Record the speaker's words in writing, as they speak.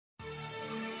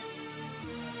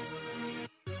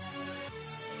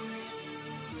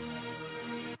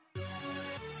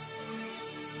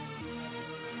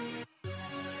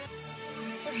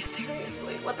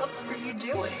Seriously, what the fuck are you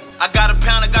doing? I got a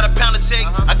pound to take.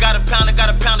 I got a pound to take. I got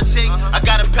a pound to take. I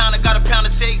got a pound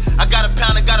to take. I got a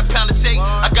pound to take.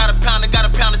 I got a pound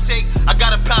to take. I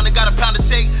got a pound to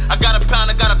take. I got a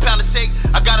pound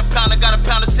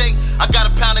to take. I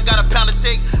got a pound to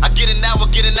take. I get it now,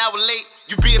 late.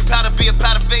 You be a powder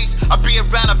face. I be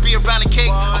around the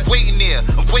cake. I'm waiting there.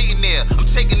 I'm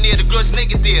taking there. The girl's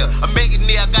naked there. I'm making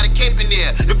there. I got a cape in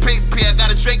there. The paper, I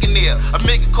got a drink in there. I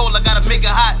make it cold, I gotta make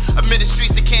it hot. I'm in the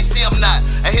streets, they can't say I'm not.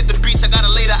 I hit the beach, I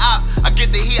gotta lay the op. I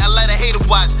get the heat, I let a hater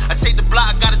watch. I take the block,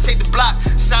 I gotta take the block.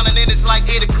 Shining in, it's like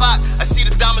 8 o'clock. I see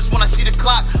the diamonds when I see the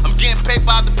clock. I'm getting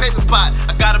paper out the paper pot.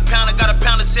 I got a pound to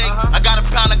take. I got a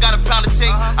pound to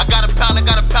take. I got a pound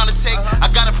to take. I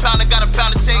got a pound to take. I got a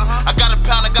pound to take. I got a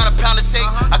pound to take.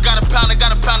 I got a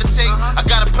pound to take. I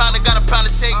got a pound to take. I got a pound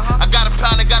to take.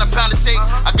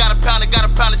 I got a pound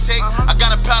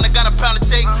to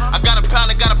take. I got a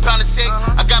pound to take.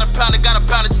 I got a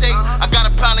pound to take. I got a pound to take. I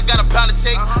got a pound to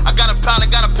take. I got a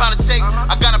pound to take.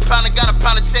 I got a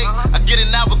pound to take. I get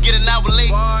it now,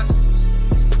 late.